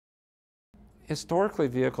Historically,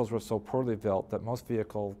 vehicles were so poorly built that most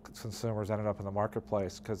vehicle consumers ended up in the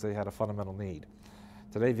marketplace because they had a fundamental need.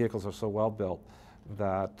 Today, vehicles are so well built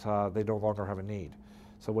that they no longer have a need.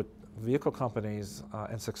 So what vehicle companies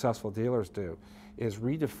and successful dealers do is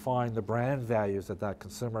redefine the brand values that that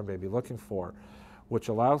consumer may be looking for, which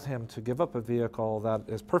allows him to give up a vehicle that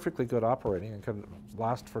is perfectly good operating and can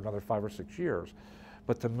last for another 5 or 6 years,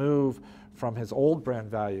 but to move from his old brand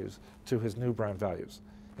values to his new brand values.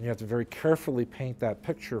 And you have to very carefully paint that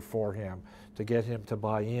picture for him to get him to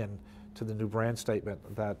buy in to the new brand statement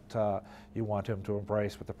that you want him to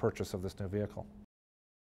embrace with the purchase of this new vehicle.